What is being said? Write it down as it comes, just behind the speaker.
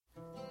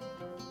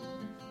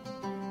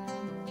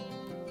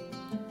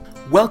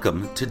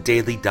Welcome to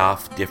Daily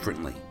Daf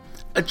Differently,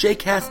 a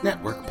JCast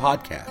Network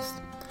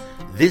podcast.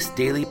 This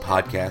daily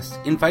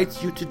podcast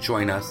invites you to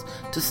join us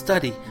to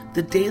study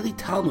the daily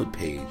Talmud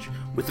page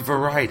with a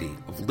variety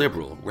of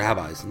liberal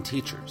rabbis and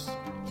teachers.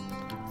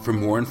 For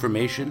more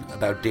information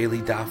about Daily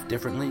Daf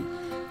Differently,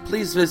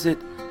 please visit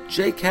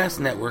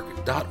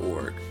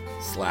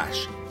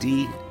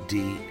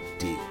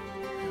jcastnetwork.org/DDD.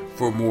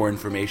 For more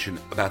information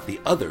about the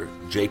other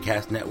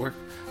JCast Network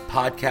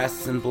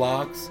podcasts and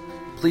blogs,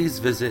 please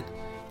visit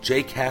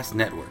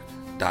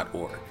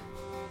jcastnetwork.org.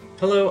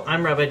 Hello,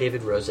 I'm Rabbi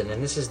David Rosen,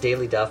 and this is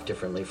Daily Daf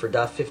Differently for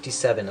Daf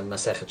 57 of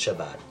Masechet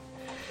Shabbat.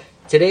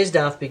 Today's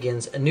daf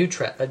begins a new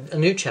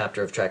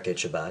chapter of Tractate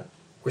Shabbat.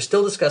 We're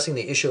still discussing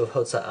the issue of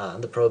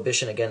Hotza'ah, the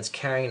prohibition against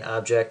carrying an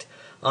object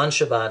on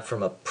Shabbat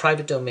from a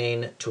private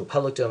domain to a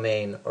public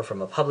domain, or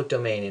from a public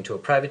domain into a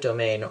private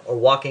domain, or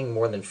walking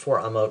more than 4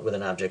 amot with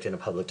an object in a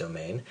public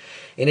domain.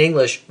 In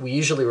English, we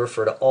usually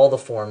refer to all the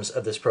forms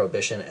of this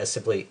prohibition as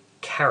simply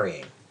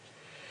carrying.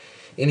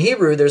 In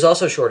Hebrew, there's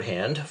also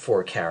shorthand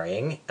for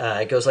carrying.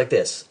 It goes like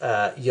this,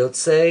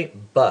 Yotzei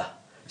ba.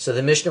 So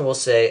the Mishnah will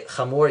say,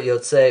 Chamor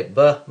Yotzei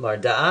ba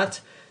marda'at,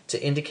 to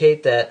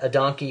indicate that a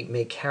donkey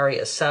may carry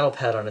a saddle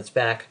pad on its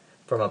back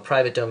from a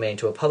private domain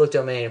to a public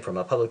domain, from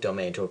a public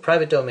domain to a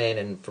private domain,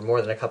 and for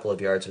more than a couple of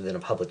yards within a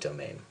public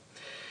domain.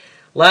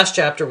 Last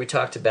chapter, we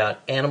talked about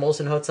animals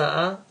in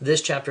Hotza'ah.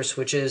 This chapter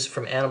switches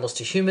from animals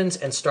to humans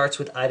and starts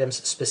with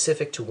items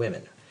specific to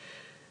women.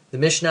 The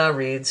Mishnah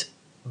reads,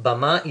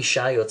 Bama isha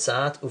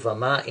yotzat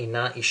uvama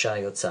ina isha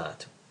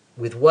yotzat.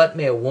 With what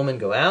may a woman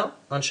go out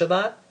on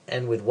Shabbat,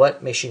 and with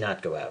what may she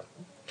not go out?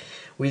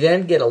 We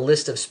then get a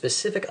list of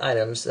specific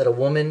items that a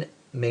woman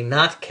may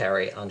not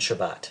carry on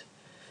Shabbat.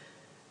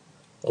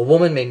 A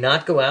woman may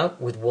not go out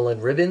with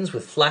woolen ribbons,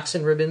 with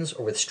flaxen ribbons,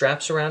 or with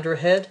straps around her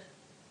head,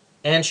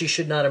 and she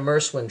should not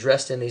immerse when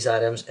dressed in these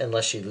items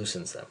unless she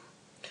loosens them.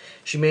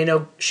 She may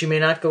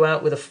not go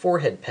out with a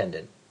forehead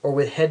pendant, or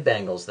with head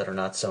bangles that are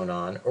not sewn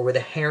on, or with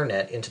a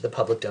hairnet into the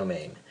public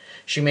domain.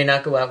 She may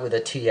not go out with a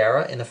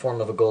tiara in the form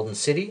of a golden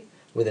city,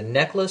 with a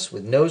necklace,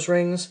 with nose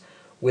rings,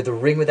 with a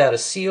ring without a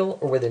seal,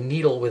 or with a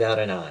needle without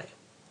an eye.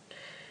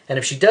 And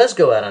if she does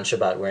go out on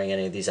Shabbat wearing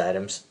any of these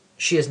items,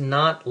 she is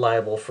not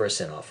liable for a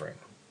sin offering.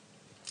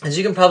 As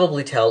you can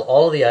probably tell,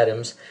 all of the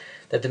items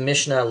that the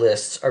Mishnah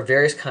lists are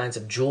various kinds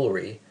of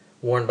jewelry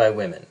worn by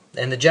women.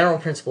 And the general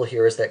principle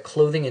here is that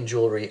clothing and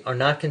jewelry are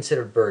not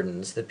considered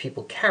burdens that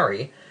people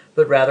carry,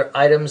 but rather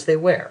items they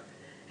wear.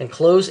 And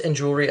clothes and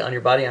jewelry on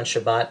your body on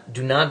Shabbat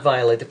do not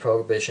violate the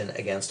prohibition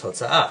against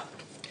Hotza'ah.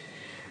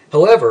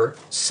 However,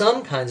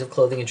 some kinds of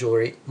clothing and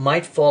jewelry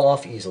might fall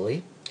off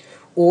easily,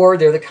 or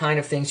they're the kind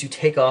of things you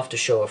take off to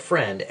show a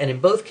friend, and in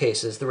both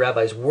cases, the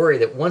rabbis worry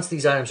that once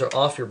these items are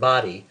off your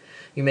body,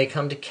 you may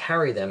come to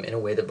carry them in a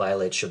way that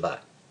violates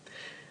Shabbat.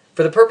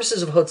 For the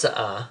purposes of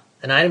Hotza'ah,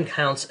 an item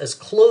counts as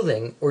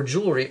clothing or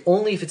jewelry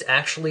only if it's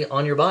actually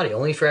on your body,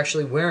 only if you're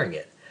actually wearing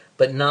it,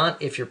 but not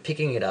if you're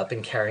picking it up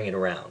and carrying it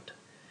around.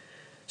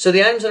 So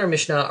the items in our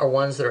Mishnah are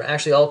ones that are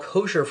actually all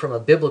kosher from a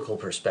biblical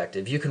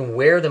perspective. You can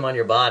wear them on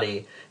your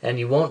body and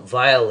you won't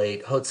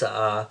violate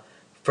Hotza'ah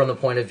from the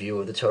point of view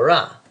of the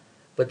Torah.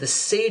 But the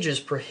sages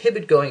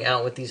prohibit going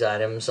out with these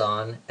items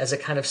on as a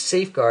kind of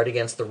safeguard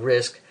against the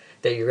risk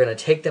that you're going to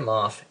take them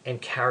off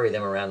and carry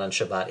them around on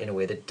Shabbat in a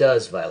way that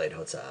does violate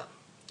Hotza'ah.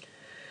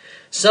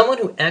 Someone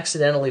who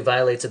accidentally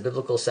violates a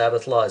biblical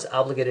Sabbath law is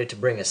obligated to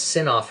bring a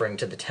sin offering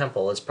to the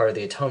temple as part of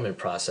the atonement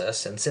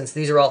process, and since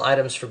these are all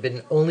items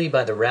forbidden only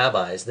by the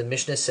rabbis, the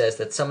Mishnah says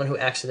that someone who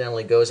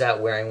accidentally goes out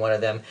wearing one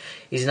of them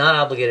is not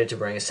obligated to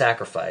bring a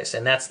sacrifice,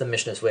 and that's the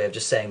Mishnah's way of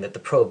just saying that the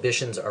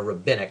prohibitions are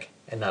rabbinic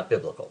and not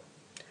biblical.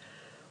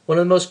 One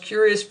of the most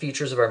curious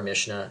features of our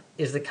Mishnah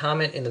is the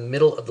comment in the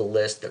middle of the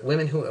list that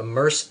women who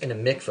immerse in a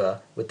mikveh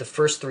with the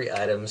first 3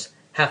 items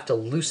have to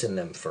loosen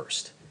them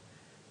first.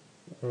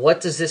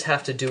 What does this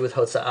have to do with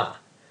Hotza'ah?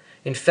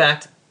 In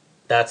fact,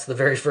 that's the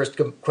very first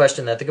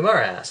question that the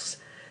Gemara asks.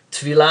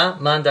 Tvilah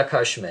man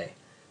dakar shmei,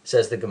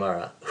 says the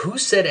Gemara. Who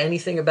said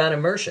anything about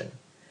immersion?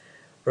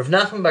 Rav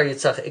Nachman bar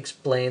Yitzchak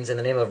explains in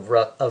the name of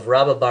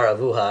Rabba bar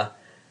Avuha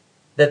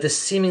that the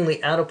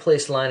seemingly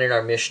out-of-place line in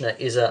our Mishnah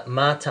is a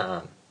ma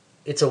ta'am.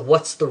 It's a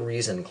what's the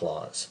reason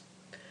clause.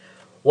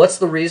 What's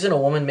the reason a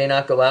woman may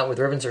not go out with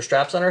ribbons or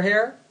straps on her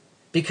hair?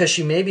 Because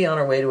she may be on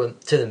her way to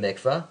the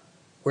mikveh,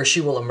 where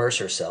she will immerse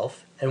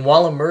herself, and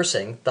while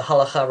immersing, the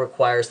halacha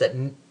requires that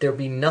there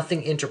be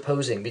nothing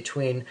interposing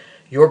between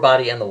your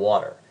body and the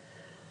water.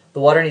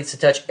 The water needs to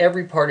touch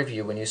every part of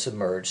you when you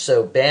submerge,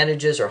 so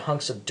bandages or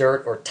hunks of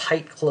dirt or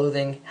tight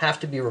clothing have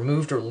to be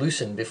removed or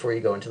loosened before you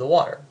go into the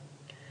water.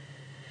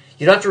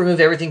 You don't have to remove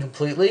everything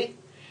completely.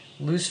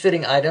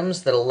 Loose-fitting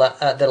items that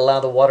allow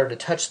the water to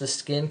touch the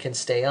skin can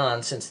stay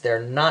on, since they're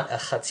not a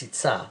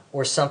chatzitza,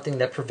 or something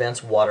that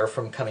prevents water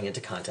from coming into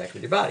contact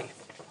with your body.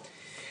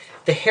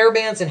 The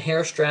hairbands and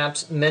hair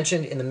straps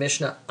mentioned in the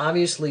Mishnah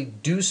obviously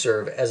do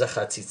serve as a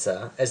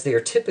chatzitza, as they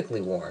are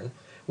typically worn,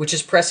 which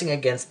is pressing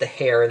against the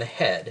hair and the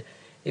head.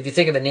 If you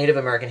think of a Native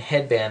American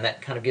headband,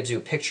 that kind of gives you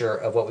a picture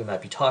of what we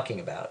might be talking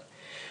about.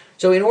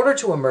 So in order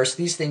to immerse,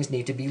 these things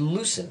need to be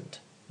loosened,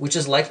 which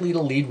is likely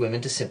to lead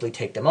women to simply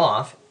take them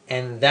off,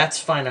 and that's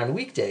fine on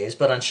weekdays,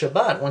 but on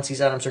Shabbat, once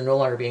these items are no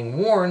longer being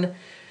worn,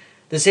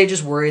 the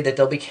sages worry that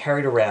they'll be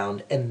carried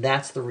around, and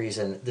that's the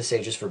reason the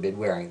sages forbid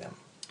wearing them.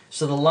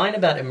 So the line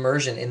about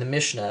immersion in the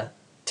Mishnah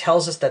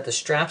tells us that the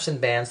straps and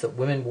bands that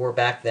women wore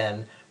back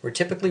then were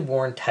typically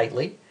worn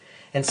tightly,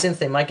 and since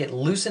they might get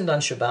loosened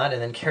on Shabbat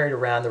and then carried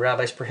around, the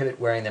rabbis prohibit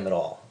wearing them at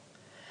all.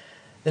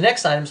 The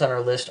next items on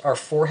our list are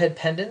forehead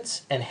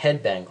pendants and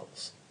head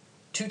bangles,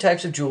 two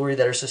types of jewelry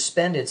that are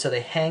suspended so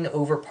they hang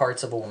over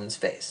parts of a woman's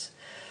face.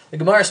 The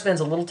Gemara spends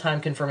a little time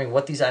confirming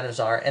what these items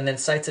are and then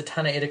cites a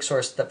Tannaitic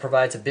source that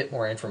provides a bit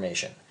more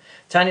information.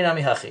 Tani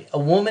Nami Hachi, a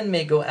woman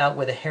may go out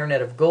with a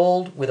hairnet of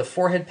gold, with a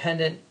forehead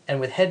pendant,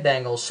 and with head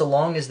bangles so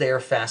long as they are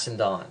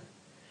fastened on.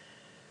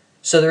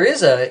 So there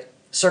is a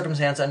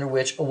circumstance under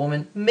which a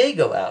woman may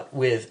go out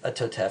with a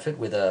totefet,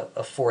 with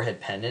a forehead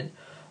pendant,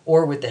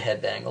 or with the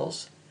head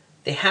bangles.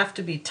 They have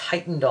to be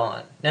tightened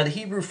on. Now the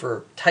Hebrew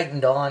for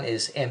tightened on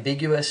is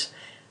ambiguous,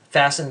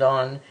 fastened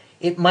on.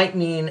 It might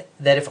mean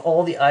that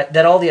all the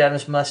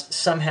items must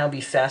somehow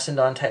be fastened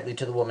on tightly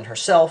to the woman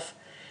herself,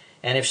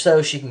 and if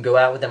so, she can go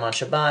out with them on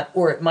Shabbat,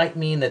 or it might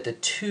mean that the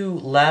two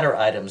latter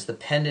items, the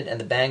pendant and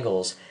the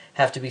bangles,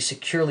 have to be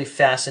securely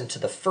fastened to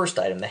the first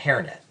item, the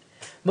hairnet.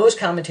 Most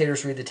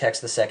commentators read the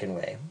text the second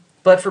way,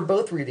 but for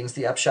both readings,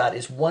 the upshot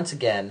is once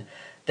again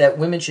that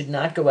women should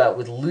not go out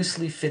with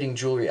loosely fitting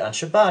jewelry on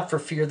Shabbat for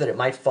fear that it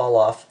might fall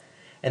off,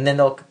 and then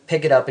they'll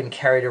pick it up and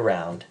carry it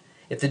around.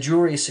 If the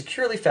jewelry is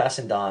securely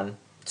fastened on,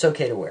 it's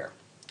okay to wear.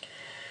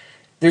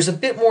 There's a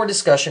bit more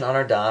discussion on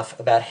our daf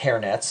about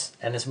hairnets,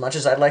 and as much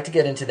as I'd like to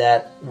get into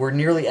that, we're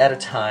nearly out of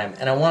time,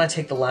 and I want to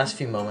take the last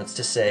few moments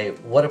to say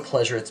what a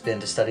pleasure it's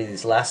been to study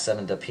these last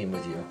 7 dapim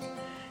with you.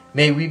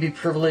 May we be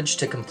privileged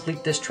to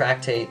complete this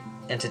tractate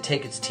and to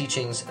take its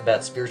teachings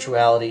about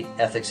spirituality,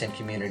 ethics, and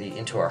community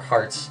into our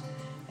hearts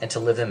and to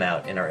live them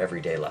out in our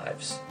everyday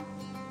lives.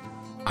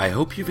 I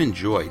hope you've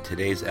enjoyed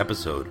today's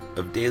episode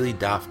of Daily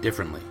Daf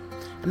Differently,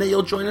 and that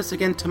you'll join us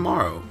again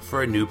tomorrow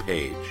for a new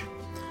page.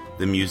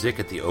 The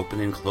music at the open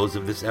and close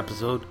of this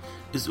episode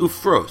is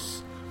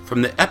Ufros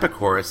from the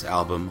Epicurus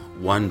album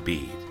One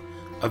Bead,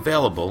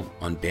 available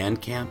on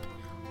Bandcamp,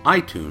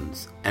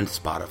 iTunes, and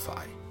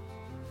Spotify.